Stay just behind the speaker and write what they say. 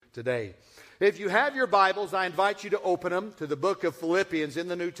today. If you have your Bibles, I invite you to open them to the book of Philippians in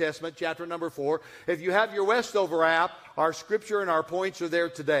the New Testament, chapter number 4. If you have your Westover app, our scripture and our points are there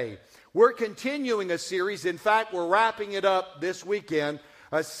today. We're continuing a series. In fact, we're wrapping it up this weekend,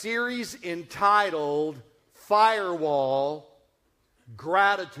 a series entitled Firewall,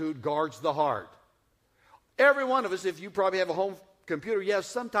 Gratitude Guards the Heart. Every one of us, if you probably have a home computer, you have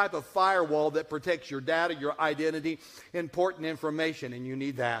some type of firewall that protects your data, your identity, important information, and you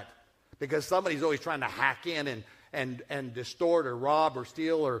need that. Because somebody's always trying to hack in and distort or rob or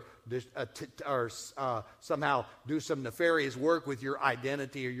steal or somehow do some nefarious work with your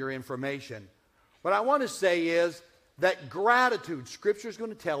identity or your information. What I want to say is that gratitude, Scripture is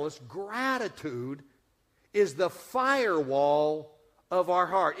going to tell us, gratitude is the firewall of our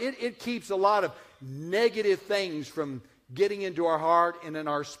heart. It keeps a lot of negative things from getting into our heart and in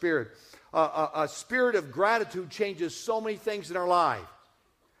our spirit. A spirit of gratitude changes so many things in our life.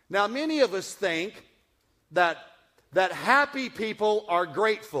 Now, many of us think that happy people are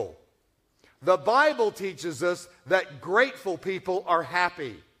grateful. The Bible teaches us that grateful people are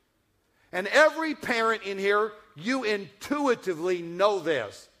happy. And every parent in here, you intuitively know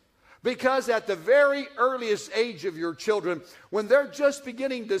this. Because at the very earliest age of your children, when they're just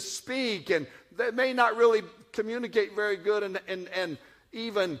beginning to speak and they may not really communicate very good and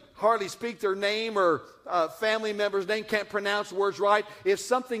even hardly speak their name or family member's name, can't pronounce words right, if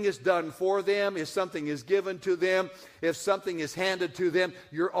something is done for them, if something is given to them, if something is handed to them,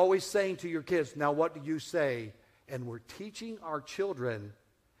 you're always saying to your kids, now what do you say? And we're teaching our children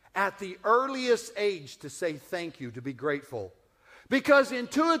at the earliest age to say thank you, to be grateful. Because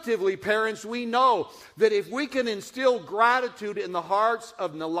intuitively, parents, we know that if we can instill gratitude in the hearts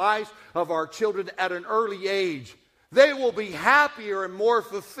of the lives of our children at an early age, they will be happier and more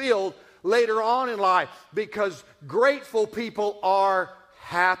fulfilled later on in life, because grateful people are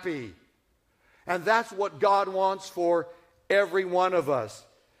happy. And that's what God wants for every one of us.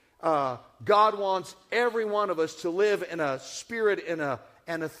 God wants every one of us to live in a spirit and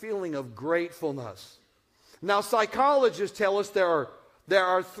a feeling of gratefulness. Now, psychologists tell us there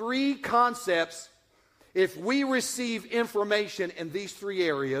are three concepts. If we receive information in these three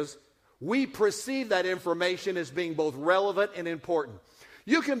areas, we perceive that information as being both relevant and important.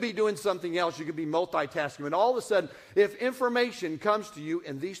 You can be doing something else. You can be multitasking. And all of a sudden, if information comes to you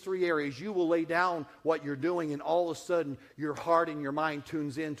in these three areas, you will lay down what you're doing, and all of a sudden, your heart and your mind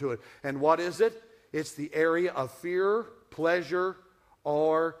tunes into it. And what is it? It's the area of fear, pleasure,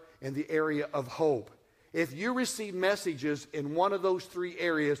 or in the area of hope. If you receive messages in one of those three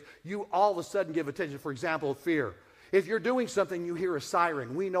areas, you all of a sudden give attention. For example, fear. If you're doing something, you hear a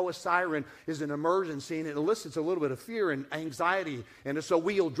siren. We know a siren is an emergency, and it elicits a little bit of fear and anxiety. And so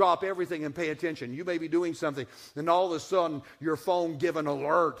we'll drop everything and pay attention. You may be doing something, and all of a sudden, your phone give an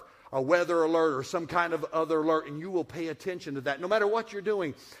alert, a weather alert or some kind of other alert, and you will pay attention to that. No matter what you're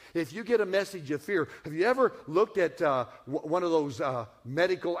doing, if you get a message of fear, have you ever looked at one of those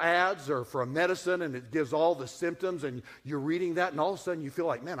medical ads or for a medicine, and it gives all the symptoms, and you're reading that, and all of a sudden you feel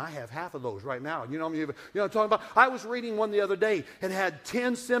like, man, I have half of those right now. You know what I'm talking about? I was reading one the other day and had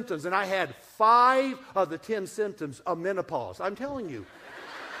 10 symptoms, and I had 5 of the 10 symptoms of menopause. I'm telling you.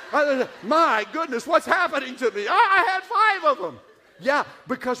 My goodness, what's happening to me? I had 5 of them. Yeah,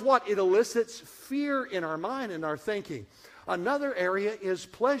 because what? It elicits fear in our mind and our thinking. Another area is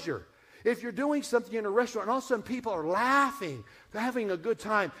pleasure. If you're doing something in a restaurant and all of a sudden people are laughing, they're having a good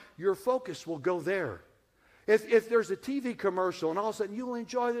time, your focus will go there. If there's a TV commercial and all of a sudden you'll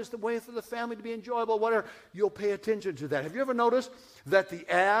enjoy this, the way for the family to be enjoyable, whatever, you'll pay attention to that. Have you ever noticed that the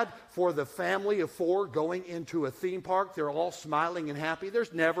ad for the family of 4 going into a theme park, they're all smiling and happy?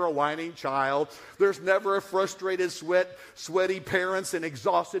 There's never a whining child. There's never a frustrated, sweaty parents and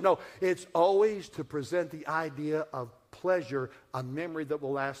exhausted. No, it's always to present the idea of pleasure, a memory that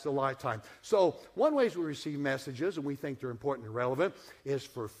will last a lifetime. So one way we receive messages, and we think they're important and relevant, is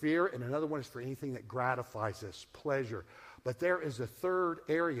for fear, and another one is for anything that gratifies us, pleasure. But there is a third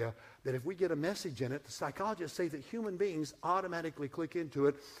area that if we get a message in it, the psychologists say that human beings automatically click into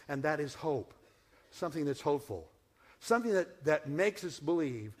it, and that is hope. Something that's hopeful. Something that makes us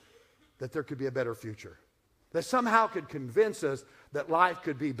believe that there could be a better future. That somehow could convince us that life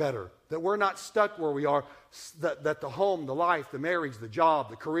could be better. That we're not stuck where we are. That the home, the life, the marriage, the job,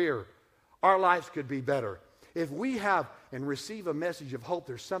 the career, our lives could be better. If we have and receive a message of hope,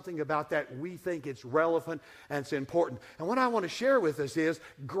 there's something about that we think it's relevant and it's important. And what I want to share with us is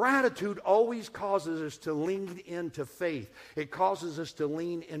gratitude always causes us to lean into faith. It causes us to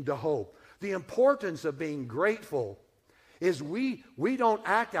lean into hope. The importance of being grateful is we don't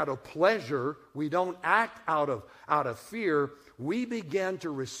act out of pleasure. We don't act out of fear. We begin to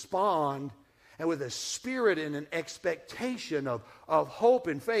respond and with a spirit and an expectation of hope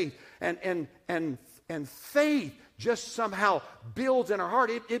and faith. And faith just somehow builds in our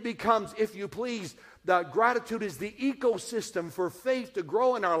heart. It becomes, if you please, the gratitude is the ecosystem for faith to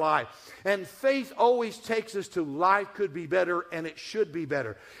grow in our life. And faith always takes us to life could be better, and it should be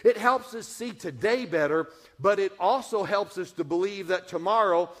better. It helps us see today better, but it also helps us to believe that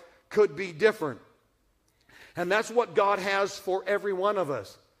tomorrow could be different. And that's what God has for every one of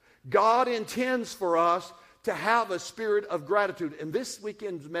us. God intends for us to have a spirit of gratitude. In this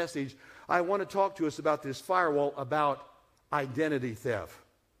weekend's message, I want to talk to us about this firewall, about identity theft.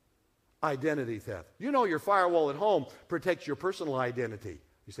 Identity theft. You know your firewall at home protects your personal identity.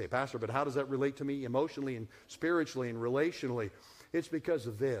 You say, Pastor, but how does that relate to me emotionally and spiritually and relationally? It's because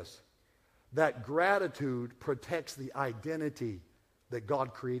of this. That gratitude protects the identity that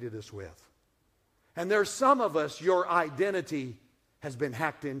God created us with. And there's some of us, your identity has been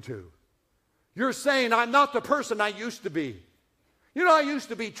hacked into. You're saying, I'm not the person I used to be. You know, I used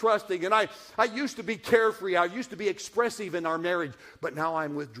to be trusting, and I used to be carefree. I used to be expressive in our marriage, but now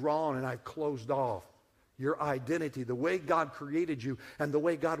I'm withdrawn and I've closed off. Your identity, the way God created you and the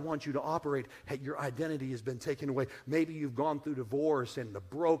way God wants you to operate, hey, your identity has been taken away. Maybe you've gone through divorce and the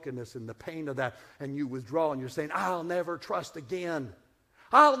brokenness and the pain of that, and you withdraw and you're saying, I'll never trust again.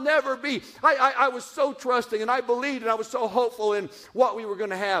 I'll never be. I was so trusting and I believed and I was so hopeful in what we were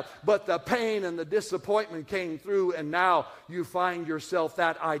going to have. But the pain and the disappointment came through, and now you find yourself,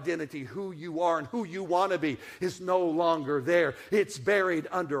 that identity, who you are and who you want to be, is no longer there. It's buried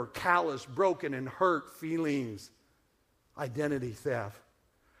under callous, broken, and hurt feelings. Identity theft.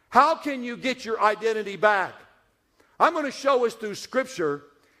 How can you get your identity back? I'm going to show us through Scripture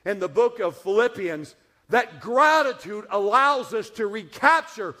in the book of Philippians that gratitude allows us to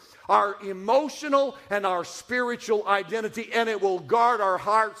recapture our emotional and our spiritual identity, and it will guard our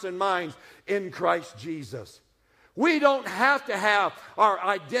hearts and minds in Christ Jesus. We don't have to have our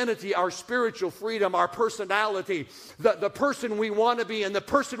identity, our spiritual freedom, our personality, the person we want to be and the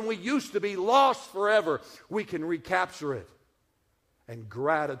person we used to be, lost forever. We can recapture it. And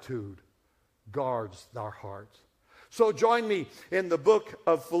gratitude guards our hearts. So join me in the book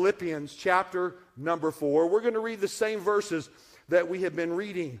of Philippians, chapter number 4. We're going to read the same verses that we have been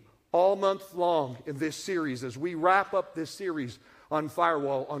reading all month long in this series as we wrap up this series on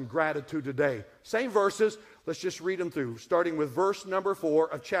Firewall, on gratitude today. Same verses. Let's just read them through, starting with verse number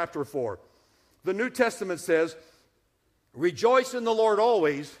 4 of chapter 4. The New Testament says, rejoice in the Lord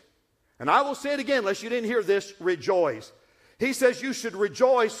always. And I will say it again, unless you didn't hear this, rejoice. He says you should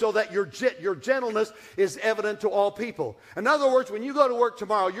rejoice so that your gentleness is evident to all people. In other words, when you go to work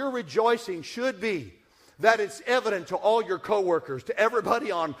tomorrow, your rejoicing should be that it's evident to all your coworkers, to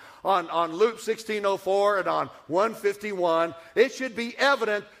everybody on Loop 1604 and on 151. It should be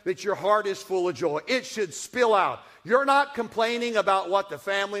evident that your heart is full of joy. It should spill out. You're not complaining about what the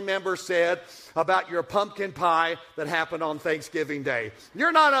family member said about your pumpkin pie that happened on Thanksgiving Day.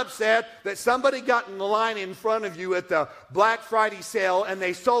 You're not upset that somebody got in the line in front of you at the Black Friday sale and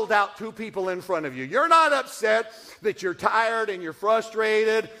they sold out 2 people in front of you. You're not upset that you're tired and you're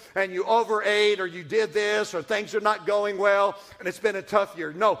frustrated and you overate or you did this or things are not going well and it's been a tough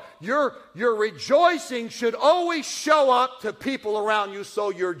year. No, your rejoicing should always show up to people around you, so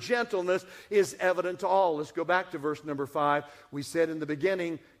your gentleness is evident to all. Let's go back to verse number 5. We said in the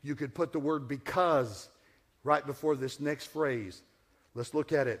beginning you could put the word because right before this next phrase. Let's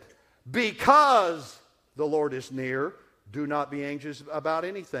look at it. Because the Lord is near, do not be anxious about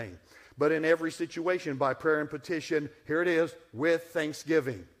anything, but in every situation by prayer and petition, here it is, with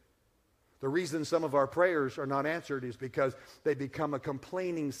thanksgiving. The reason some of our prayers are not answered is because they become a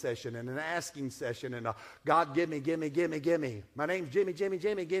complaining session and an asking session and a God, give me, give me, give me, give me. My name's Jimmy, Jimmy,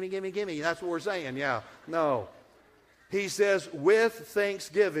 Jimmy, give me, give me, give me. That's what we're saying, yeah. No. He says, with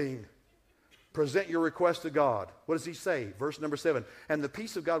thanksgiving, present your request to God. What does he say? Verse number 7. And the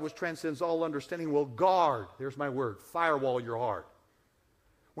peace of God which transcends all understanding will guard, there's my word, firewall your heart.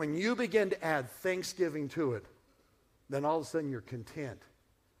 When you begin to add thanksgiving to it, then all of a sudden you're content.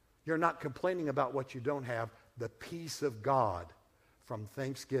 You're not complaining about what you don't have. The peace of God from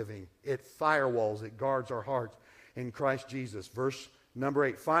thanksgiving, it firewalls, it guards our hearts in Christ Jesus. Verse number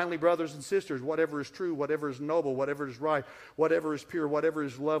 8. Finally, brothers and sisters, whatever is true, whatever is noble, whatever is right, whatever is pure, whatever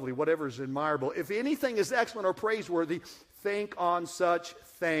is lovely, whatever is admirable, if anything is excellent or praiseworthy, think on such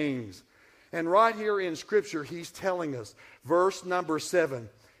things. And right here in Scripture, he's telling us, verse number 7,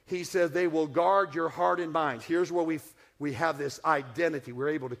 he says they will guard your heart and mind. Here's where we have this identity. We're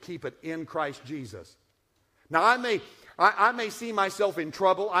able to keep it in Christ Jesus. Now, I I may see myself in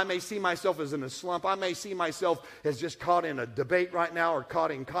trouble. I may see myself as in a slump. I may see myself as just caught in a debate right now or caught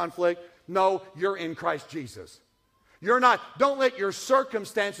in conflict. No, you're in Christ Jesus. You're not. Don't let your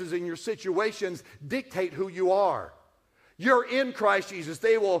circumstances and your situations dictate who you are. You're in Christ Jesus.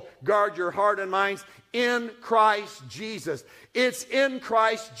 They will guard your heart and minds in Christ Jesus. It's in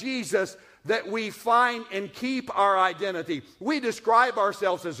Christ Jesus that we find and keep our identity. We describe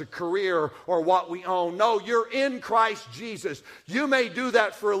ourselves as a career or what we own. No, you're in Christ Jesus. You may do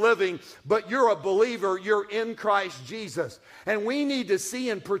that for a living, but you're a believer. You're in Christ Jesus. And we need to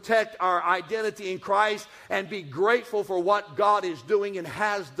see and protect our identity in Christ and be grateful for what God is doing and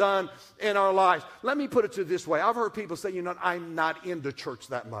has done in our lives. Let me put it to you this way. I've heard people say, I'm not into church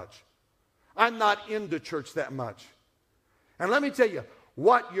that much. I'm not into church that much. And let me tell you,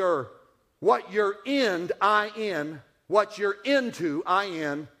 what you're into, I-N,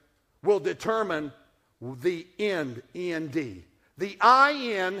 will determine the end, E-N-D. The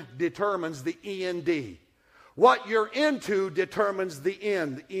I-N determines the E-N-D. What you're into determines the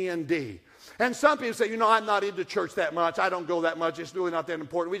end, E-N-D. And some people say, I'm not into church that much. I don't go that much. It's really not that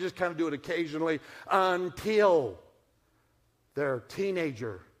important. We just kind of do it occasionally until they're a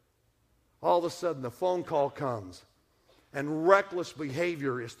teenager. All of a sudden, the phone call comes. And reckless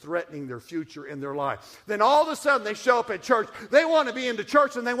behavior is threatening their future in their life. Then all of a sudden they show up at church. They want to be into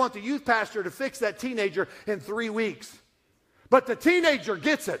church and they want the youth pastor to fix that teenager in 3 weeks. But the teenager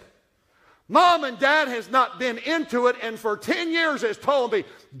gets it. Mom and dad has not been into it and for 10 years has told me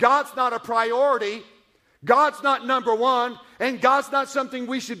God's not a priority. God's not number one, and God's not something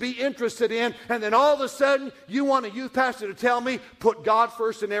we should be interested in. And then all of a sudden, you want a youth pastor to tell me, put God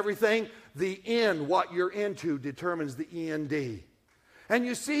first in everything. The end, what you're into, determines the E-N-D. And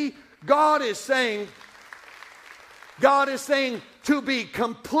you see, God is saying to be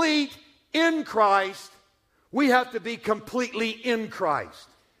complete in Christ, we have to be completely in Christ.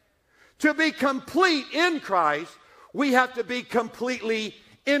 To be complete in Christ, we have to be completely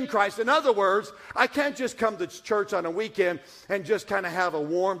in Christ. In other words, I can't just come to church on a weekend and just kind of have a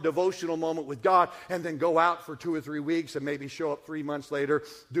warm devotional moment with God and then go out for 2 or 3 weeks and maybe show up 3 months later,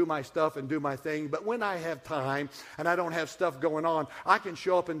 do my stuff and do my thing. But when I have time and I don't have stuff going on, I can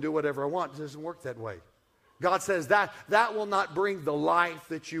show up and do whatever I want. It doesn't work that way. God says that will not bring the life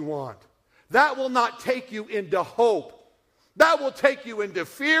that you want. That will not take you into hope. That will take you into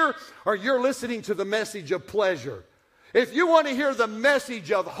fear, or you're listening to the message of pleasure. If you want to hear the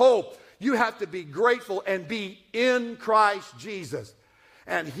message of hope, you have to be grateful and be in Christ Jesus.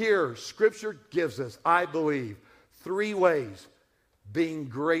 And here, Scripture gives us, I believe, 3 ways being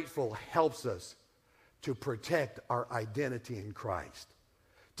grateful helps us to protect our identity in Christ.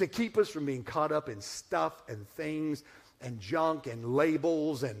 To keep us from being caught up in stuff and things and junk and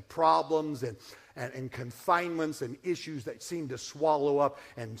labels and problems and confinements and issues that seem to swallow up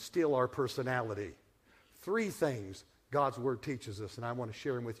and steal our personality. 3 things God's Word teaches us, and I want to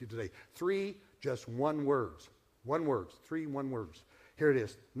share them with you today. 3 just one words. 3 one words. Here it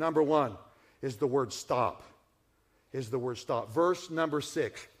is. Number 1 is the word stop. Verse number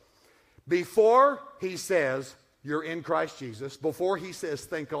 6. Before he says, you're in Christ Jesus, before he says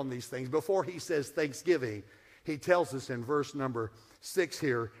think on these things, before he says thanksgiving, he tells us in verse number 6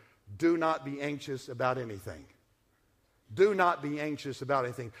 here, do not be anxious about anything. Do not be anxious about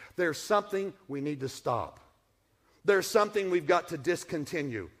anything. There's something we need to stop. There's something we've got to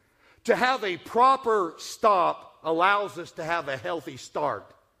discontinue. To have a proper stop allows us to have a healthy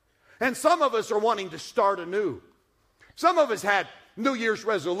start. And some of us are wanting to start anew. Some of us had New Year's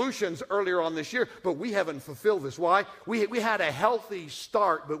resolutions earlier on this year, but we haven't fulfilled this. Why? We had a healthy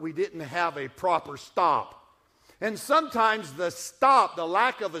start, but we didn't have a proper stop. And sometimes the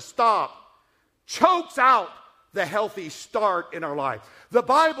lack of a stop, chokes out the healthy start in our life. The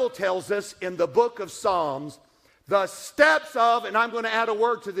Bible tells us in the book of Psalms, the steps of, and I'm going to add a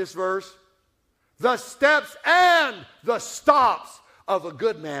word to this verse, the steps and the stops of a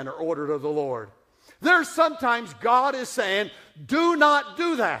good man are ordered of the Lord. There's sometimes God is saying, do not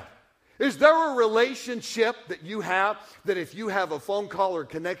do that. Is there a relationship that you have that if you have a phone call or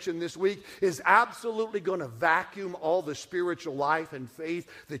connection this week is absolutely going to vacuum all the spiritual life and faith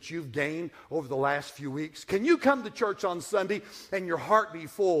that you've gained over the last few weeks? Can you come to church on Sunday and your heart be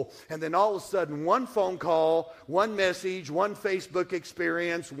full, and then all of a sudden one phone call, one message, one Facebook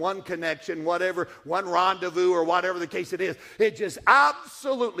experience, one connection, whatever, one rendezvous or whatever the case it is, it just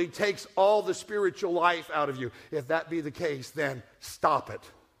absolutely takes all the spiritual life out of you? If that be the case, then stop it.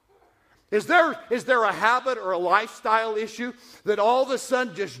 Is there a habit or a lifestyle issue that all of a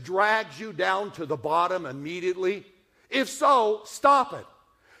sudden just drags you down to the bottom immediately? If so, stop it.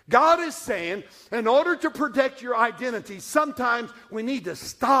 God is saying, in order to protect your identity, sometimes we need to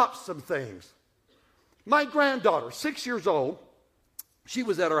stop some things. My granddaughter, 6 years old, she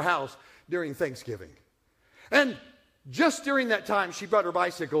was at our house during Thanksgiving. And just during that time, she brought her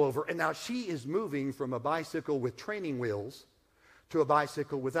bicycle over, and now she is moving from a bicycle with training wheels to a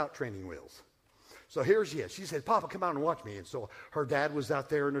bicycle without training wheels. So here she is. She said, Papa, come out and watch me. And so her dad was out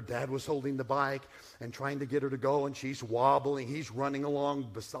there, and her dad was holding the bike and trying to get her to go, and she's wobbling. He's running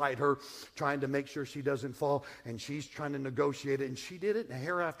along beside her, trying to make sure she doesn't fall, and she's trying to negotiate it. And she did it, and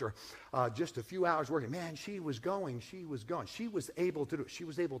hereafter, just a few hours working, man, she was going. She was able to do it. She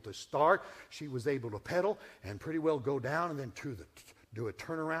was able to start. She was able to pedal and pretty well go down and then do a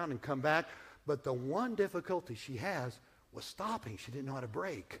turnaround and come back. But the one difficulty she has was stopping. She didn't know how to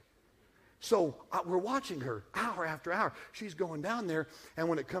brake. So we're watching her hour after hour. She's going down there, and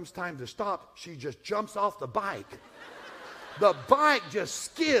when it comes time to stop, she just jumps off the bike. The bike just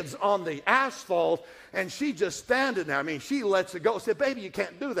skids on the asphalt, and she just standing there. I mean, she lets it go. I said, baby, you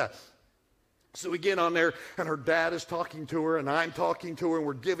can't do that. So we get on there, and her dad is talking to her, and I'm talking to her, and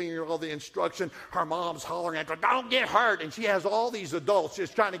we're giving her all the instruction. Her mom's hollering at her, don't get hurt. And she has all these adults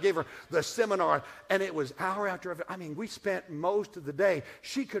just trying to give her the seminar. And it was hour after hour. I mean, we spent most of the day.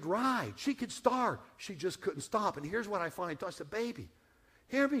 She could ride. She could start. She just couldn't stop. And here's what I finally told her. I said, baby,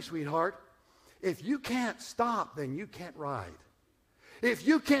 hear me, sweetheart. If you can't stop, then you can't ride. If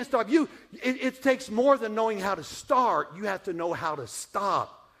you can't stop, it takes more than knowing how to start. You have to know how to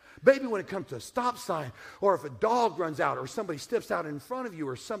stop. Baby, when it comes to a stop sign, or if a dog runs out, or somebody steps out in front of you,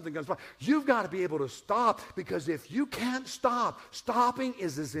 or something goes by, you've got to be able to stop, because if you can't stop, stopping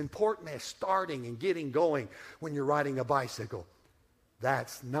is as important as starting and getting going when you're riding a bicycle.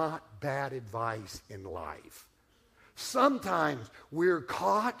 That's not bad advice in life. Sometimes we're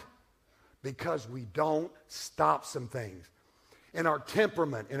caught because we don't stop some things. In our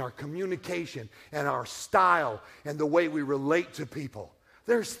temperament, in our communication, and our style, and the way we relate to people.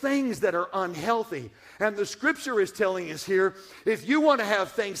 There's things that are unhealthy. And the scripture is telling us here, if you want to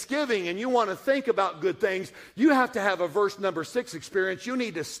have Thanksgiving and you want to think about good things, you have to have a verse number 6 experience. You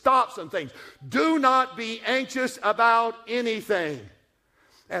need to stop some things. Do not be anxious about anything.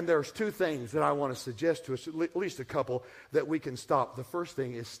 And there's 2 things that I want to suggest to us, at least a couple, that we can stop. The first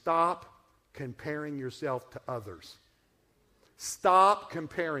thing is stop comparing yourself to others. Stop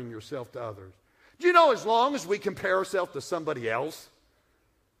comparing yourself to others. Do you know, as long as we compare ourselves to somebody else,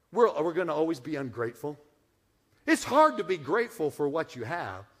 we're going to always be ungrateful. It's hard to be grateful for what you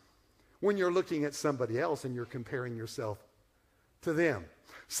have when you're looking at somebody else and you're comparing yourself to them.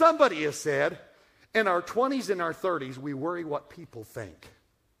 Somebody has said, in our 20s and our 30s, we worry what people think.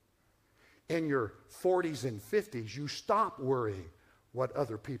 In your 40s and 50s, you stop worrying what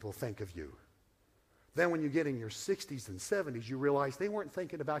other people think of you. Then when you get in your 60s and 70s, you realize they weren't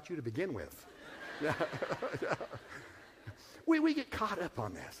thinking about you to begin with. We get caught up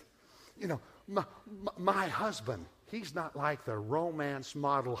on this. You know, my husband, he's not like the romance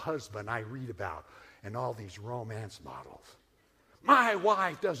model husband I read about in all these romance models. My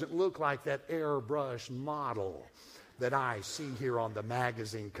wife doesn't look like that airbrush model that I see here on the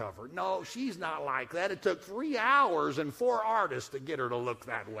magazine cover. No, she's not like that. It took 3 hours and 4 artists to get her to look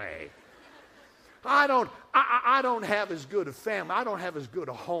that way. I don't have as good a family. I don't have as good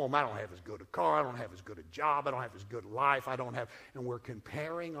a home. I don't have as good a car. I don't have as good a job. I don't have as good a life. And we're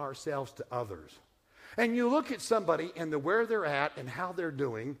comparing ourselves to others. And you look at somebody and where they're at and how they're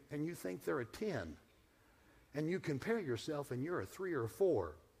doing, and you think they're a 10. And you compare yourself and you're a 3 or a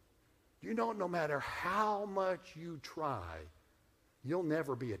 4. You know, no matter how much you try, you'll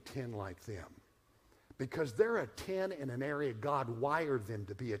never be a 10 like them. Because they're a 10 in an area God wired them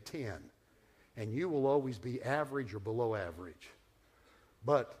to be a 10. And you will always be average or below average.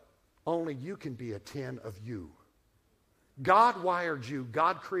 But only you can be a 10 of you. God wired you,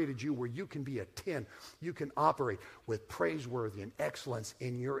 God created you where you can be a 10. You can operate with praiseworthy and excellence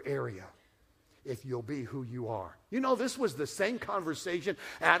in your area if you'll be who you are. You know, this was the same conversation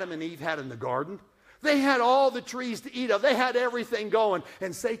Adam and Eve had in the garden. They had all the trees to eat of. They had everything going.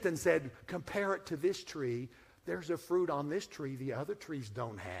 And Satan said, compare it to this tree. There's a fruit on this tree the other trees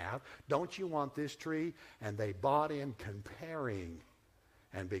don't have. Don't you want this tree? And they bought in comparing.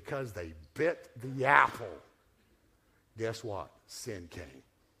 And because they bit the apple, guess what? Sin came.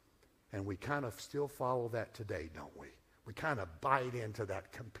 And we kind of still follow that today, don't we? We kind of bite into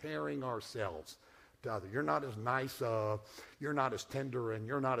that, comparing ourselves to others. You're not as nice, you're not as tender, and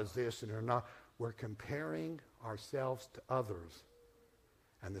you're not as this, and you're not. We're comparing ourselves to others.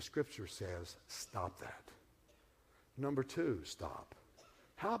 And the scripture says, stop that. Number 2, stop.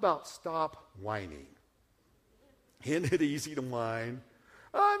 How about stop whining? Isn't it easy to whine?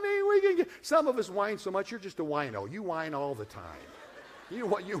 I mean, we can get, some of us whine so much, you're just a wino. You whine all the time. You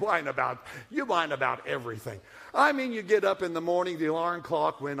whine about everything. I mean, you get up in the morning, the alarm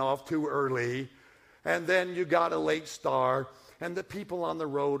clock went off too early, and then you got a late start, and the people on the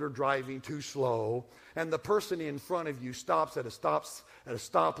road are driving too slow, and the person in front of you stops at a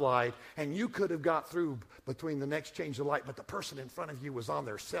stoplight, and you could have got through between the next change of light, but the person in front of you was on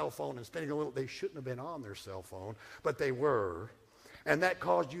their cell phone and spending a little. They shouldn't have been on their cell phone, but they were. And that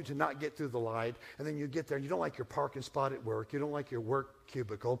caused you to not get through the light. And then you get there, and you don't like your parking spot at work. You don't like your work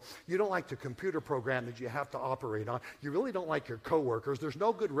cubicle. You don't like the computer program that you have to operate on. You really don't like your coworkers. There's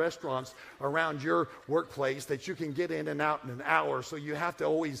no good restaurants around your workplace that you can get in and out in an hour. So you have to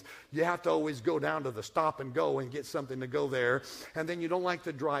always go down to the stop and go and get something to go there. And then you don't like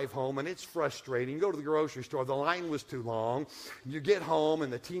the drive home, and it's frustrating. You go to the grocery store. The line was too long. You get home,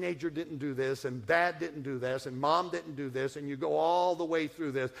 and the teenager didn't do this, and dad didn't do this, and mom didn't do this, and you go all the way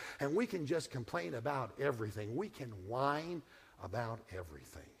through this, and we can just complain about everything. We can whine about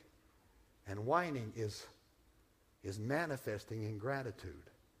everything. And whining is manifesting ingratitude.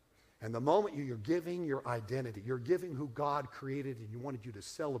 And the moment you're giving your identity, you're giving who God created and you wanted you to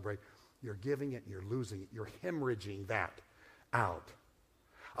celebrate, you're giving it and you're losing it. You're hemorrhaging that out.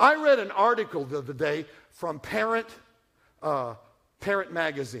 I read an article the other day from Parent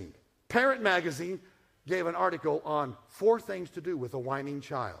Magazine. Parent Magazine gave an article on 4 things to do with a whining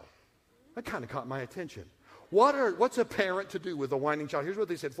child. That kind of caught my attention. What's a parent to do with a whining child? Here's what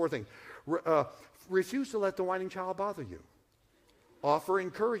they said, 4 things. Refuse to let the whining child bother you. Offer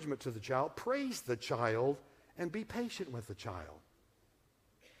encouragement to the child. Praise the child. And be patient with the child.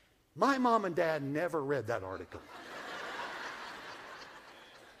 My mom and dad never read that article.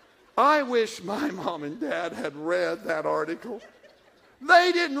 I wish my mom and dad had read that article.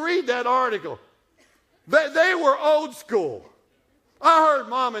 They didn't read that article. They were old school. I heard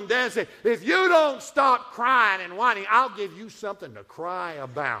mom and dad say, if you don't stop crying and whining, I'll give you something to cry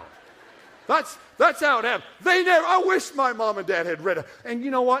about. That's how it happened. I wish my mom and dad had read it. And you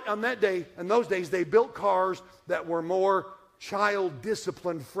know what? On that day, in those days, they built cars that were more child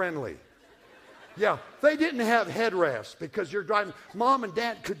discipline friendly. Yeah, they didn't have headrests because you're driving. Mom and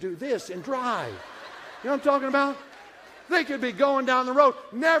dad could do this and drive. You know what I'm talking about? They could be going down the road,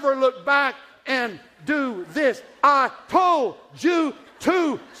 never look back, and do this. I told you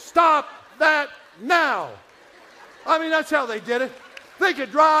to stop that now. I mean, that's how they did it. They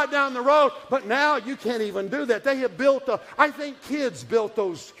could drive down the road, but now you can't even do that. They have built, I think kids built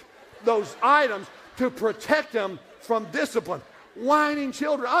those items to protect them from discipline. Whining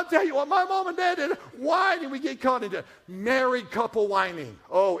children. I'll tell you what, my mom and dad did. Whining, we get caught into married couple whining.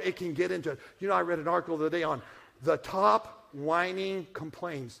 Oh, it can get into, I read an article the other day on the top whining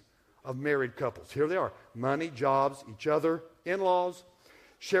complaints of married couples. Here they are. Money, jobs, each other, in-laws,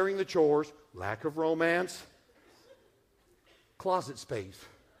 sharing the chores, lack of romance, closet space.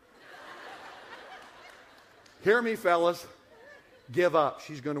 Hear me, fellas. Give up.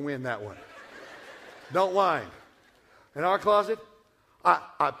 She's going to win that one. Don't whine. In our closet,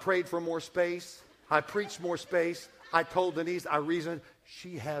 I prayed for more space. I preached more space. I told Denise, I reasoned,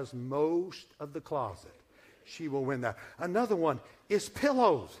 she has most of the closet. She will win that. Another one is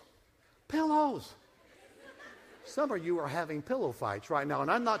pillows. Pillows. Some of you are having pillow fights right now, and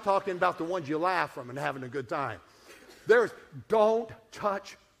I'm not talking about the ones you laugh from and having a good time. Don't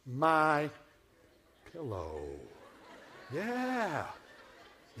touch my pillow. Yeah,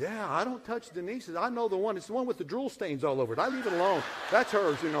 I don't touch Denise's. I know the one. It's the one with the drool stains all over it. I leave it alone. That's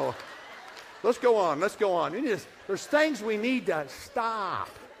hers, Let's go on. There's things we need to stop.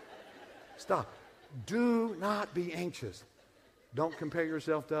 Stop. Do not be anxious. Don't compare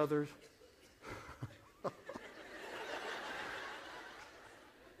yourself to others.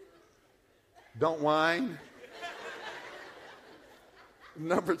 Don't whine.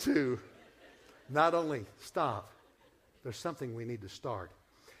 Number 2, not only stop, there's something we need to start.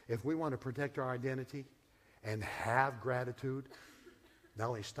 If we want to protect our identity and have gratitude, not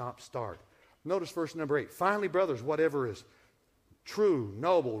only stop, start. Notice verse number 8. Finally, brothers, whatever is true,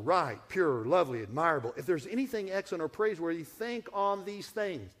 noble, right, pure, lovely, admirable, if there's anything excellent or praiseworthy, think on these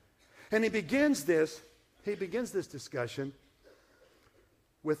things. And he begins this discussion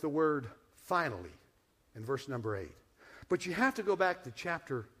with the word finally in verse number 8. But you have to go back to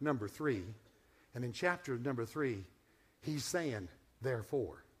chapter number 3. And in chapter number 3, he's saying,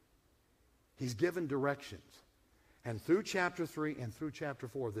 therefore. He's given directions. And through chapter 3 and through chapter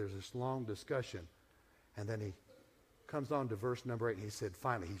 4, there's this long discussion. And then he comes on to verse number 8, and he said,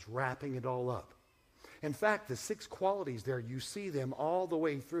 finally, he's wrapping it all up. In fact, the 6 qualities there, you see them all the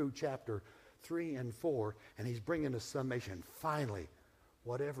way through chapter 3 and 4, and he's bringing a summation. Finally,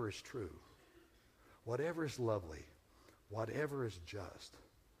 whatever is true, whatever is lovely, whatever is just,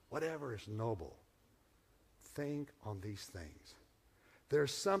 whatever is noble, think on these things.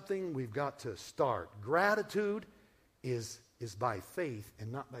 There's something we've got to start. Gratitude is by faith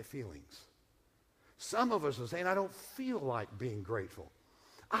and not by feelings. Some of us are saying, I don't feel like being grateful.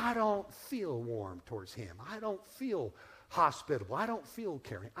 I don't feel warm towards him. I don't feel hospitable. I don't feel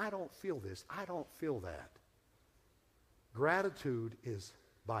caring. I don't feel this. I don't feel that. Gratitude is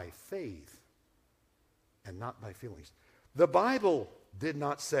by faith and not by feelings. The Bible did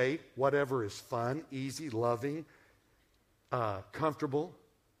not say whatever is fun, easy, loving, comfortable,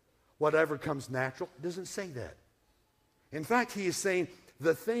 whatever comes natural. It doesn't say that. In fact, he is saying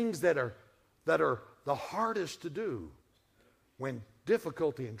the things that are the hardest to do when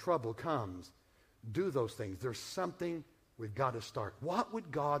difficulty and trouble comes, do those things. There's something we've got to start. What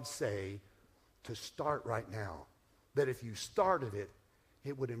would God say to start right now? That if you started it,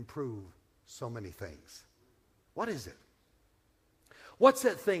 it would improve so many things. What is it? What's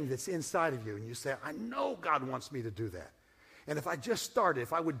that thing that's inside of you? And you say, I know God wants me to do that. And if I just started,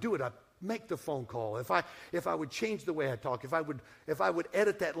 if I would do it, I'd make the phone call. If I would change the way I talk, if I would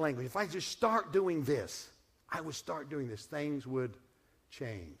edit that language, if I just start doing this, I would start doing this, things would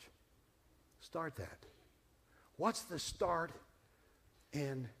change. Start that. What's the start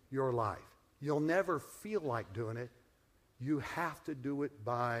in your life? You'll never feel like doing it. You have to do it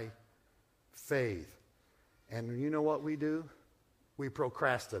by faith. And you know what we do? We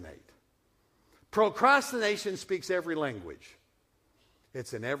procrastinate. Procrastination speaks every language.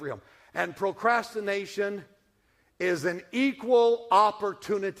 It's in every home. And procrastination is an equal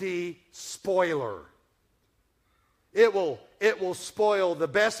opportunity spoiler. It will spoil the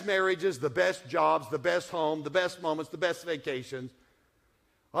best marriages, the best jobs, the best home, the best moments, the best vacations.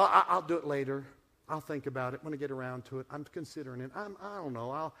 I'll do it later. I'll think about it when I get around to it. I'm considering it. I don't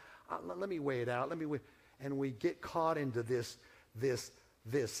know. Let me weigh it out. Let me weigh. And we get caught into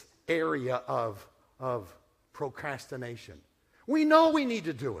this area of procrastination. We know we need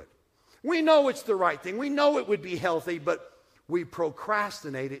to do it. We know it's the right thing. We know it would be healthy, but we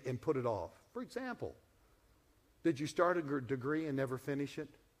procrastinate it and put it off. For example, did you start a degree and never finish it?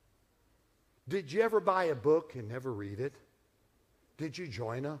 Did you ever buy a book and never read it? Did you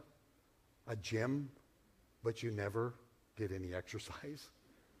join a gym, but you never did any exercise?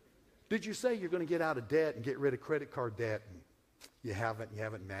 Did you say you're going to get out of debt and get rid of credit card debt, and you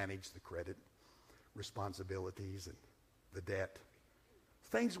haven't managed the credit responsibilities and the debt?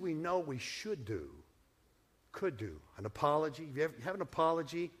 Things we know we should do, could do. An apology. If you have an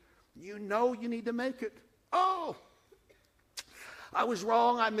apology, you know you need to make it. Oh, I was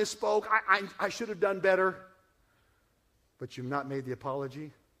wrong. I misspoke. I should have done better. But you've not made the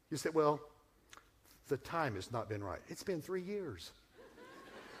apology. You say, well, the time has not been right. It's been 3 years.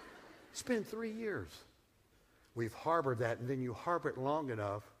 It's been 3 years. We've harbored that, and then you harbor it long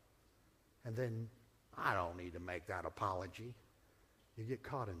enough, and then I don't need to make that apology. You get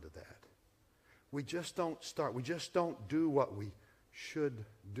caught into that. We just don't start. We just don't do what we should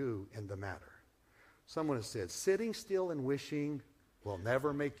do in the matter. Someone has said, sitting still and wishing will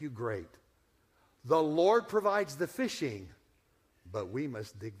never make you great. The Lord provides the fishing, but we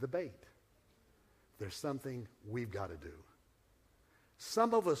must dig the bait. There's something we've got to do.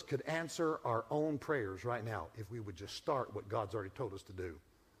 Some of us could answer our own prayers right now if we would just start what God's already told us to do.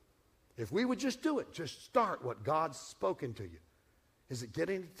 If we would just do it, just start what God's spoken to you. Is it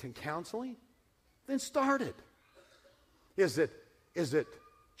getting to counseling? Then start it. Is it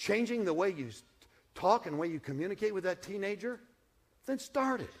changing the way you talk and the way you communicate with that teenager? Then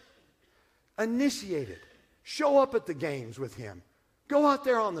start it. Initiate it. Show up at the games with him. Go out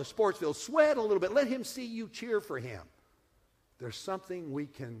there on the sports field. Sweat a little bit. Let him see you cheer for him. There's something we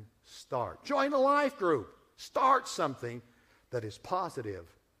can start. Join a life group. Start something that is positive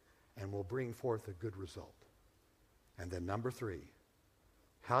and will bring forth a good result. And then number 3,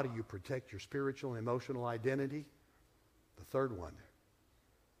 how do you protect your spiritual and emotional identity? The third one,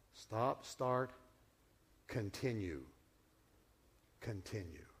 stop, start, continue.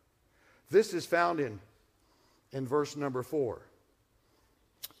 Continue. This is found in verse number 4.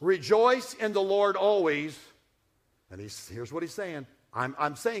 Rejoice in the Lord always. And here's what he's saying.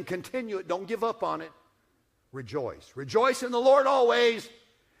 I'm saying continue it. Don't give up on it. Rejoice. Rejoice in the Lord always.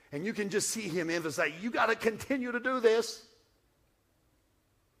 And you can just see him emphasize, you got to continue to do this.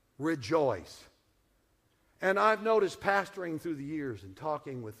 Rejoice. And I've noticed pastoring through the years and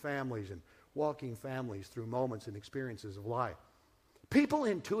talking with families and walking families through moments and experiences of life, people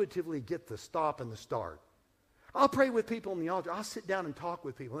intuitively get the stop and the start. I'll pray with people on the altar. I'll sit down and talk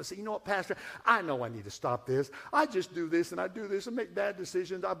with people and say, you know what, Pastor, I know I need to stop this. I just do this and I do this and make bad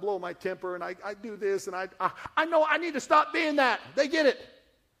decisions. I blow my temper and I do this and I know I need to stop being that. They get it.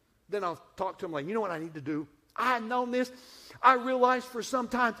 Then I'll talk to them like, you know what I need to do? I've known this. I realize for some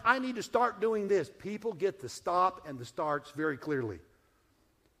time I need to start doing this. People get the stop and the starts very clearly.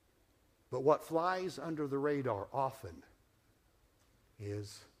 But what flies under the radar often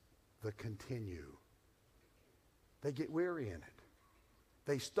is the continue. They get weary in it.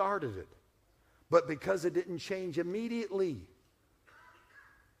 They started it. But because it didn't change immediately,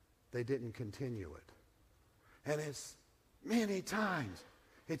 they didn't continue it. And it's many times,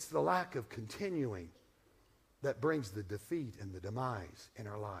 it's the lack of continuing that brings the defeat and the demise in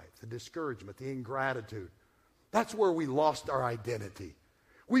our life, the discouragement, the ingratitude. That's where we lost our identity.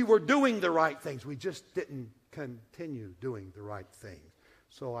 We were doing the right things. We just didn't continue doing the right things.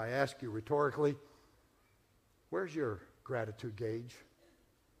 So I ask you rhetorically, where's your gratitude gauge?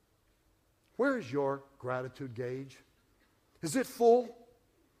 Where is your gratitude gauge? Is it full?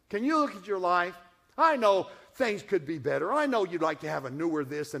 Can you look at your life? I know things could be better. I know you'd like to have a newer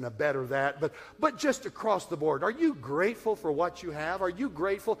this and a better that, but just across the board, are you grateful for what you have? Are you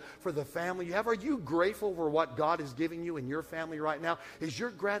grateful for the family you have? Are you grateful for what God is giving you in your family right now? Is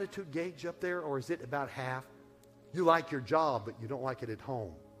your gratitude gauge up there, or is it about half? You like your job, but you don't like it at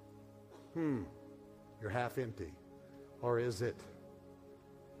home. You're half empty. Or is it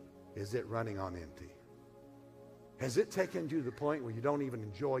running on empty? Has it taken you to the point where you don't even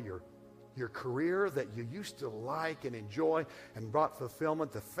enjoy your career that you used to like and enjoy and brought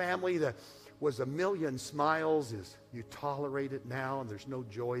fulfillment? The family that was a million smiles, is you tolerate it now and there's no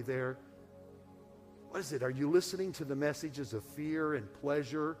joy there? What is it? Are you listening to the messages of fear and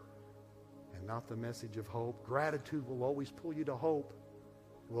pleasure and not the message of hope? Gratitude will always pull you to hope.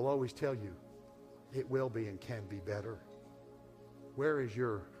 It will always tell you it will be and can be better. Where is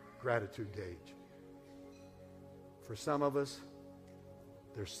your gratitude gauge? For some of us,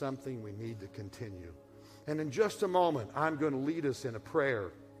 there's something we need to continue. And in just a moment, I'm going to lead us in a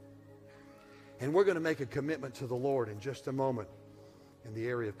prayer. And we're going to make a commitment to the Lord in just a moment in the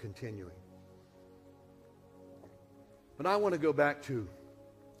area of continuing. But I want to go back to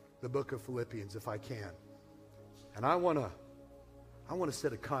the book of Philippians if I can. And I want to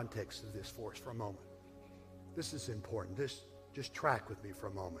set a context to this for us for a moment. This is important. Just track with me for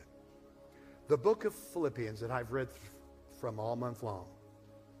a moment. The book of Philippians that I've read from all month long,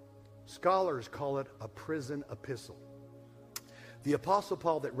 scholars call it a prison epistle. The Apostle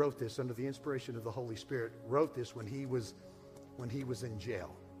Paul that wrote this under the inspiration of the Holy Spirit wrote this when he was in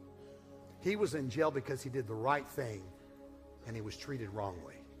jail. He was in jail because he did the right thing and he was treated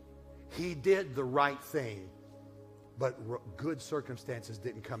wrongly. He did the right thing, but good circumstances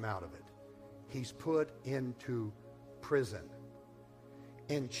didn't come out of it. He's put into prison.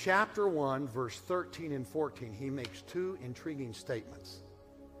 In chapter 1, verse 13 and 14, he makes two intriguing statements.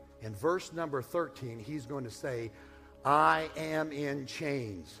 In verse number 13, he's going to say, I am in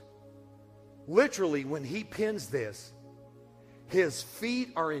chains. Literally, when he pins this, his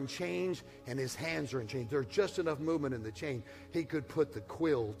feet are in chains and his hands are in chains. There's just enough movement in the chain. He could put the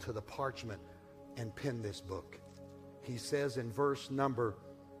quill to the parchment and pin this book. He says in verse number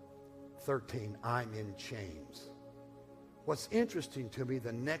 13, I'm in chains. What's interesting to me,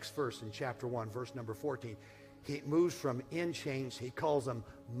 the next verse in chapter 1, verse number 14, he moves from in chains, he calls them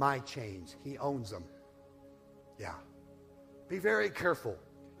my chains. He owns them. Yeah. Be very careful.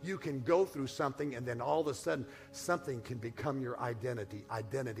 You can go through something and then all of a sudden something can become your identity.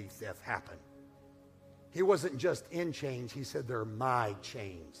 Identity theft happened. He wasn't just in chains. He said they're my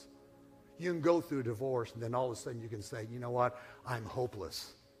chains. You can go through divorce and then all of a sudden you can say, you know what? I'm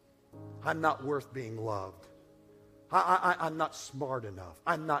hopeless. I'm not worth being loved. I'm not smart enough.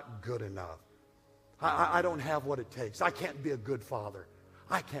 I'm not good enough. I don't have what it takes. I can't be a good father.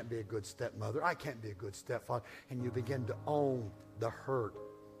 I can't be a good stepmother. I can't be a good stepfather. And you begin to own the hurt,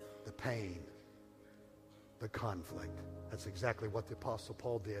 the pain, the conflict. That's exactly what the Apostle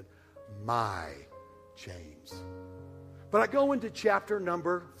Paul did. My chains. But I go into chapter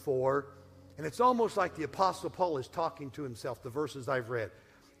number 4, and it's almost like the Apostle Paul is talking to himself, the verses I've read.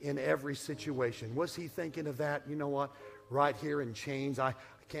 In every situation. Was he thinking of that? You know what? Right here in chains, I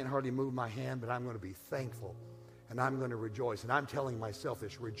can't hardly move my hand, but I'm going to be thankful. And I'm going to rejoice. And I'm telling myself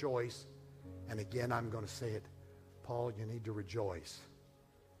this, rejoice. And again, I'm going to say it. Paul, you need to rejoice.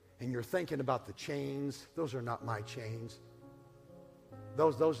 And you're thinking about the chains. Those are not my chains.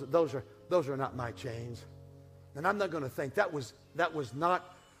 Those are not my chains. And I'm not going to think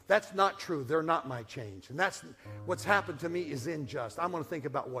that's not true. They're not my chains. And that's what's happened to me is unjust. I'm going to think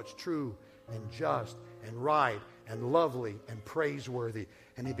about what's true and just and right and lovely and praiseworthy.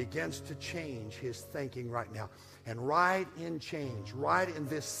 And he begins to change his thinking right now. And right in change, right in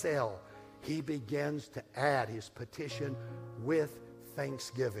this cell, he begins to add his petition with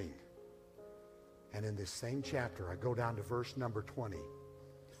thanksgiving. And in this same chapter, I go down to verse number 20.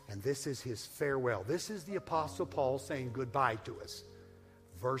 And this is his farewell. This is the Apostle Paul saying goodbye to us.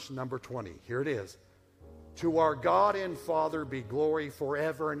 Verse number 20. Here it is. To our God and Father be glory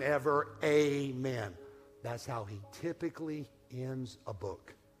forever and ever. Amen. That's how he typically ends a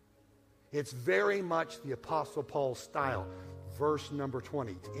book. It's very much the Apostle Paul's style. Verse number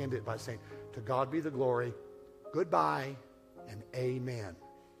 20. To end it by saying, to God be the glory, goodbye, and amen.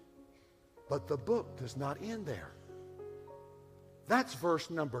 But the book does not end there. That's verse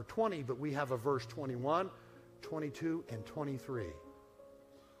number 20, but we have a verse 21, 22, and 23.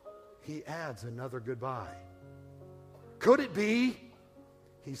 He adds another goodbye. Could it be?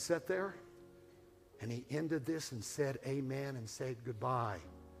 He sat there and he ended this and said amen and said goodbye.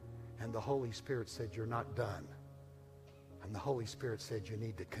 And the Holy Spirit said, you're not done. And the Holy Spirit said, you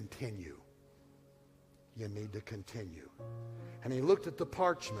need to continue. You need to continue. And he looked at the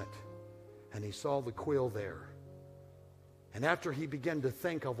parchment and he saw the quill there. And after he began to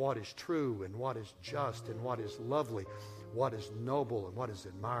think of what is true and what is just and what is lovely, what is noble and what is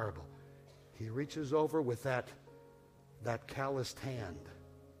admirable, he reaches over with that calloused hand.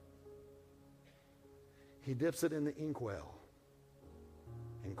 He dips it in the inkwell.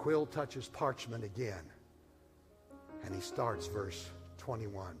 And quill touches parchment again. And he starts verse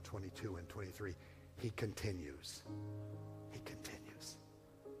 21, 22, and 23. He continues. He continues.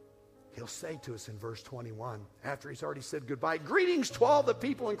 He'll say to us in verse 21, after he's already said goodbye, greetings to all the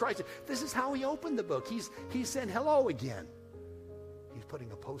people in Christ. This is how he opened the book. He said hello again. He's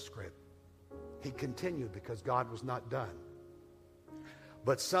putting a postscript. He continued because God was not done.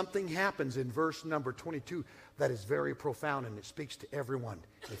 But something happens in verse number 22 that is very profound, and it speaks to everyone.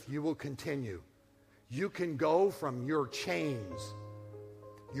 If you will continue, you can go from your chains,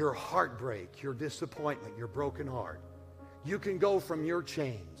 your heartbreak, your disappointment, your broken heart. You can go from your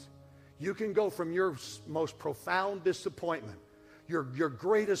chains. You can go from your most profound disappointment, your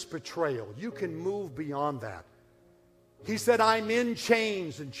greatest betrayal. You can move beyond that. He said, I'm in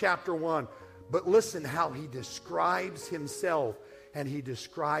chains in chapter 1. But listen how he describes himself, and he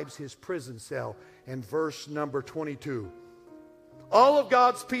describes his prison cell in verse number 22. All of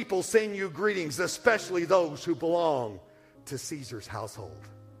God's people send you greetings, especially those who belong to Caesar's household.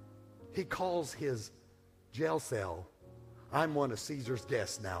 He calls his jail cell, I'm one of Caesar's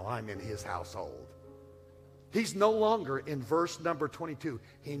guests now. I'm in his household. He's no longer, in verse number 22,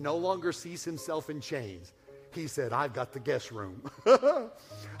 he no longer sees himself in chains. He said, I've got the guest room.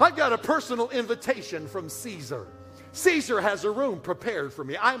 I've got a personal invitation from Caesar. Caesar has a room prepared for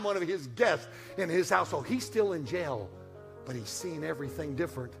me. I'm one of his guests in his household. He's still in jail, but he's seen everything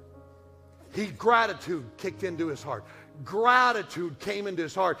different. Gratitude kicked into his heart. Gratitude came into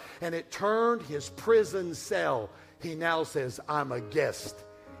his heart, and it turned his prison cell. He now says, I'm a guest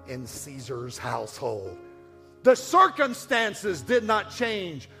in Caesar's household. The circumstances did not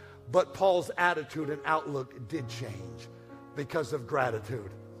change, but Paul's attitude and outlook did change because of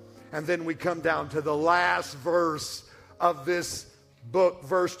gratitude. And then we come down to the last verse of this book,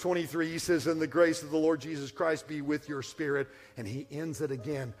 verse 23. He says, and the grace of the Lord Jesus Christ be with your spirit. And he ends it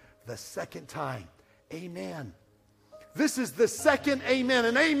again the second time. Amen. This is the second amen.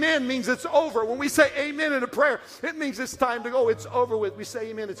 And amen means it's over. When we say amen in a prayer, it means it's time to go. It's over with. We say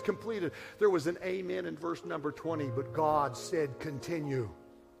amen, it's completed. There was an amen in verse number 20, but God said continue.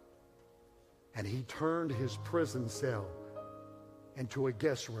 And he turned his prison cell into a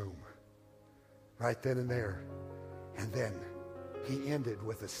guest room right then and there. And then he ended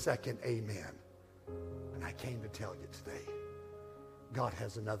with a second amen. And I came to tell you today, God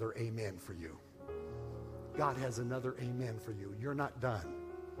has another amen for you. God has another amen for you. You're not done.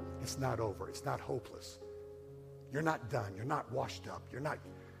 It's not over. It's not hopeless. You're not done. You're not washed up.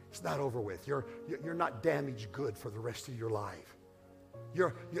 It's not over with. You're not damaged good for the rest of your life.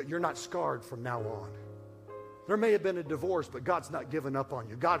 You're not scarred from now on. There may have been a divorce, but God's not given up on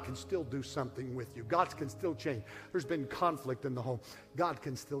you. God can still do something with you. God can still change. There's been conflict in the home. God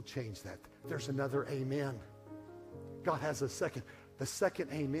can still change that. There's another amen. God has a second. The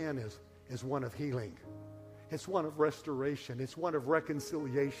second amen is one of healing. It's one of restoration. It's one of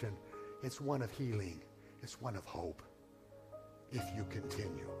reconciliation. It's one of healing. It's one of hope. If you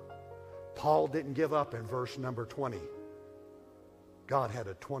continue. Paul didn't give up in verse number 20. God had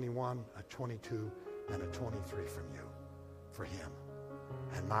a 21, a 22, and a 23 from you, for him.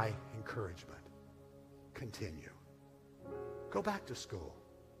 And my encouragement, continue. Go back to school.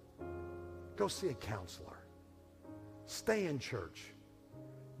 Go see a counselor. Stay in church.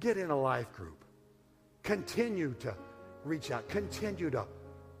 Get in a life group. Continue to reach out. Continue to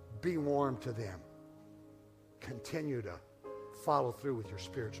be warm to them. Continue to follow through with your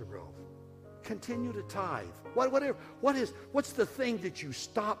spiritual growth. Continue to tithe. What's the thing that you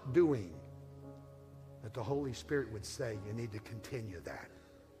stopped doing that the Holy Spirit would say you need to continue that?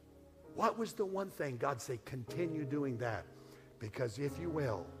 What was the one thing God said, continue doing that? Because if you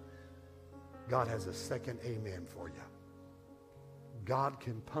will, God has a second amen for you. God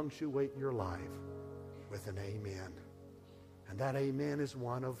can punctuate your life with an amen. And that amen is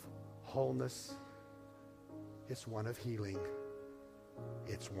one of wholeness. It's one of healing.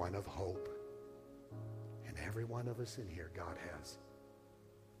 It's one of hope. And every one of us in here, God has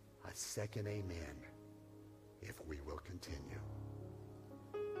a second amen if we will continue.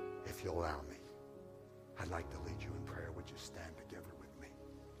 If you'll allow me, I'd like to lead you in prayer. Would you stand together with me?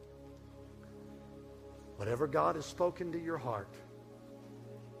 Whatever God has spoken to your heart,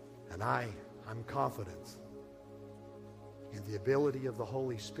 and I'm confident in the ability of the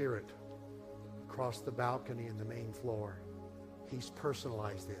Holy Spirit across the balcony and the main floor. He's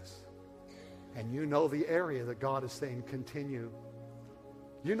personalized this. And you know the area that God is saying continue.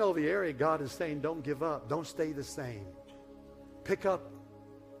 You know the area God is saying don't give up. Don't stay the same. Pick up.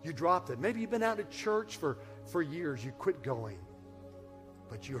 You dropped it. Maybe you've been out of church for years. You quit going.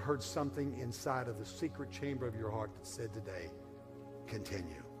 But you heard something inside of the secret chamber of your heart that said today,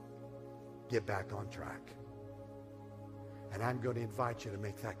 continue. Get back on track. And I'm going to invite you to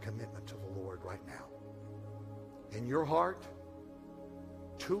make that commitment to the Lord right now. In your heart,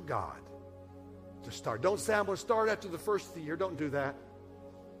 to God, to start. Don't say, I'm going to start after the first of the year. Don't do that.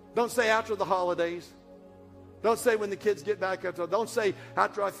 Don't say after the holidays. Don't say when the kids get back. Don't say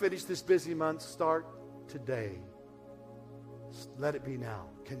after I finish this busy month. Start today. Let it be now.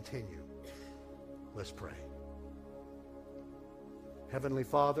 Continue. Let's pray. Heavenly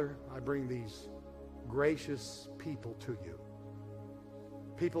Father, I bring these gracious people to you.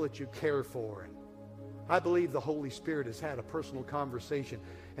 People that you care for. And I believe the Holy Spirit has had a personal conversation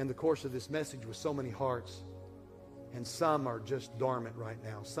in the course of this message with so many hearts. And some are just dormant right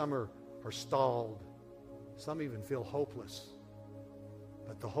now. Some are stalled. Some even feel hopeless.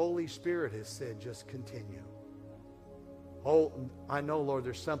 But the Holy Spirit has said, just continue. Oh, I know, Lord,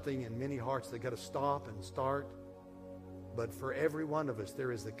 there's something in many hearts that got to stop and start. But for every one of us,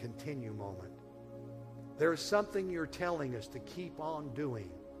 there is a continue moment. There is something you're telling us to keep on doing.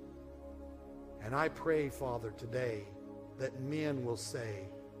 And I pray, Father, today that men will say,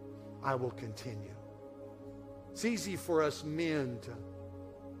 I will continue. It's easy for us men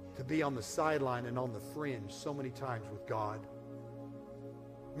to be on the sideline and on the fringe so many times with God.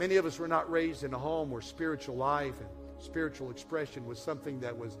 Many of us were not raised in a home where spiritual life and spiritual expression was something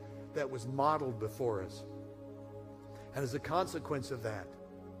that was modeled before us. And as a consequence of that,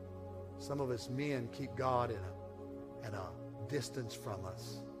 some of us men keep God at a distance from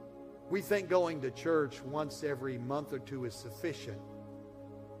us. We think going to church once every month or two is sufficient,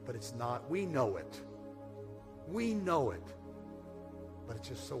 but it's not. We know it. We know it. But it's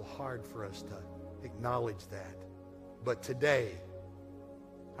just so hard for us to acknowledge that. But today,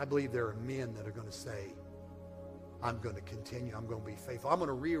 I believe there are men that are going to say, I'm going to continue. I'm going to be faithful. I'm going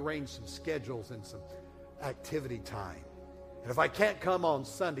to rearrange some schedules and some activity time. And if I can't come on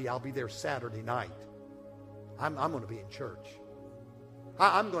Sunday, I'll be there Saturday night. I'm going to be in church.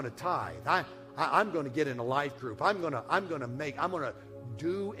 I'm going to tithe. I'm going to get in a life group. I'm going to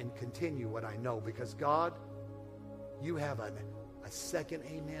do and continue what I know, because God, you have a second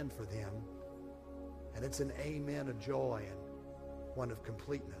amen for them. And it's an amen of joy and one of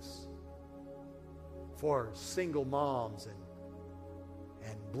completeness. For single moms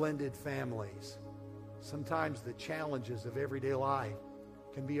and blended families, sometimes the challenges of everyday life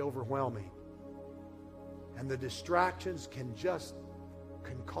can be overwhelming. And the distractions can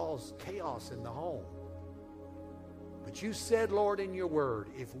cause chaos in the home. But you said, Lord, in your word,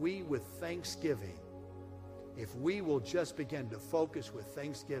 if we with thanksgiving, if we will just begin to focus with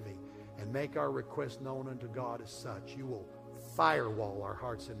thanksgiving and make our request known unto God as such, you will firewall our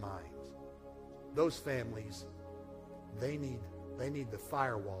hearts and minds. Those families, they need the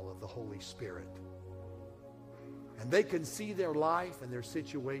firewall of the Holy Spirit. And they can see their life and their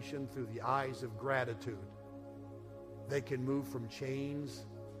situation through the eyes of gratitude. They can move from chains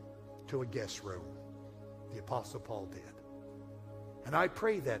to a guest room. The Apostle Paul did. And I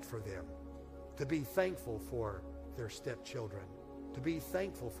pray that for them, to be thankful for their stepchildren, to be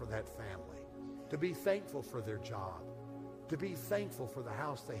thankful for that family, to be thankful for their job, to be thankful for the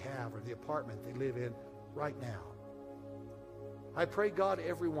house they have or the apartment they live in right now. I pray, God,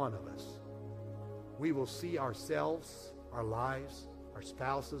 every one of us we will see ourselves, our lives, our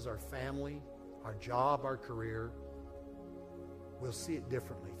spouses, our family, our job, our career. We'll see it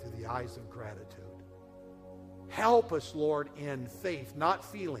differently through the eyes of gratitude. Help us, Lord, in faith, not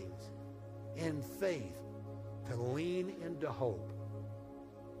feelings, in faith, to lean into hope,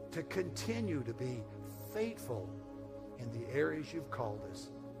 to continue to be faithful in the areas you've called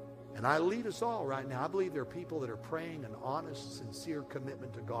us. And I lead us all right now. I believe there are people that are praying an honest, sincere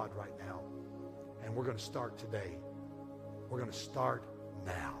commitment to God right now. And we're going to start today. We're going to start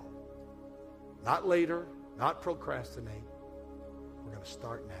now. Not later, not procrastinate. We're going to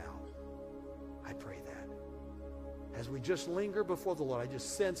start now. I pray that. As we just linger before the Lord, I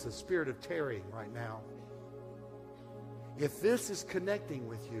just sense a spirit of tarrying right now. If this is connecting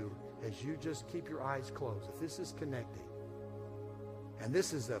with you, as you just keep your eyes closed, if this is connecting, and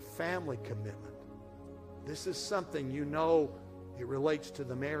this is a family commitment, this is something you know it relates to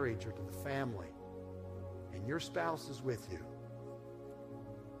the marriage or to the family, and your spouse is with you,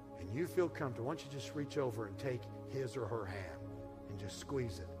 and you feel comfortable, why don't you just reach over and take his or her hand and just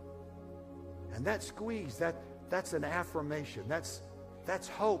squeeze it. And that squeeze, that's an affirmation. That's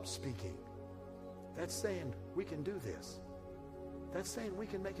hope speaking. That's saying we can do this. That's saying we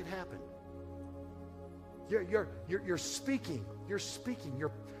can make it happen. You're speaking. You're speaking.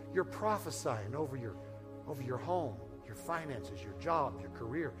 You're prophesying over your home, your finances, your job, your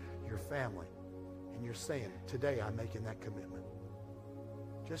career, your family. And you're saying, today I'm making that commitment.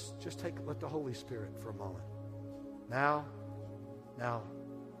 Just let the Holy Spirit for a moment. Now,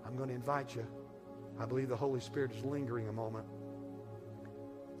 I'm going to invite you. I believe the Holy Spirit is lingering a moment.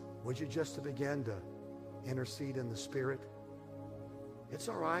 Would you just begin to intercede in the Spirit? It's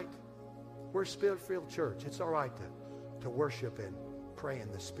all right. We're a Spirit-filled church. It's all right to worship and pray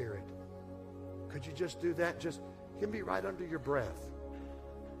in the Spirit. Could you just do that? Just, you can be right under your breath.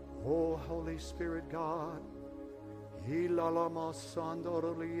 Oh, Holy Spirit God.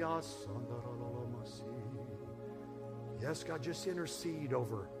 Yes, God, just intercede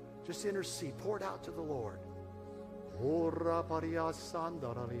over. Just intercede. Pour it out to the Lord.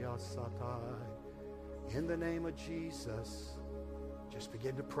 In the name of Jesus, just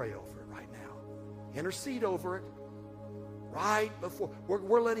begin to pray over it right now. Intercede over it. Right before.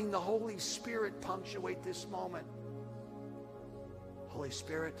 We're letting the Holy Spirit punctuate this moment. Holy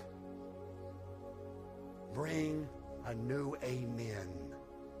Spirit, bring a new amen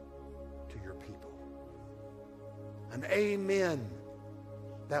to your people. An amen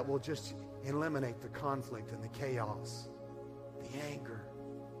that will just eliminate the conflict and the chaos, the anger,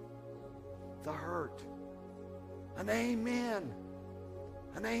 the hurt. An amen.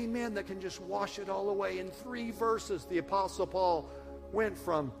 An amen that can just wash it all away. In 3 verses, the Apostle Paul went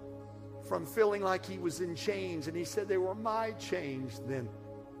from feeling like he was in chains, and he said they were my chains. Then,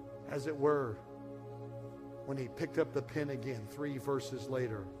 as it were, when he picked up the pen again, 3 verses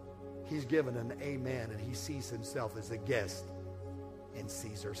later, he's given an amen, and he sees himself as a guest in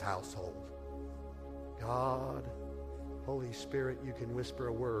Caesar's household. God, Holy Spirit, you can whisper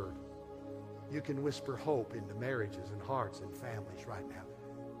a word. You can whisper hope into marriages and hearts and families right now.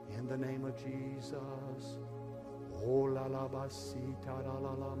 In the name of Jesus. Oh, la la basita la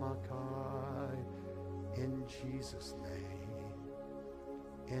la la makai. In Jesus' name.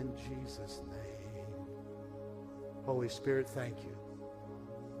 In Jesus' name. Holy Spirit, thank you.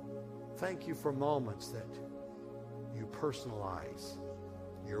 Thank you for moments that you personalize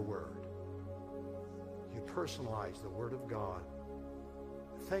your word. You personalize the word of God.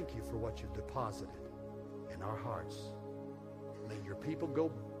 Thank you for what you've deposited in our hearts. May your people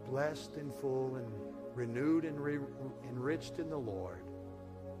go blessed and full and renewed and enriched in the Lord.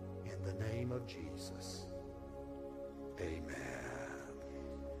 In the name of Jesus. Amen.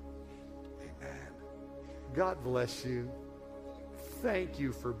 Amen. God bless you. Thank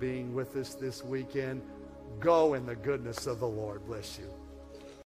you for being with us this weekend. Go in the goodness of the Lord. Bless you.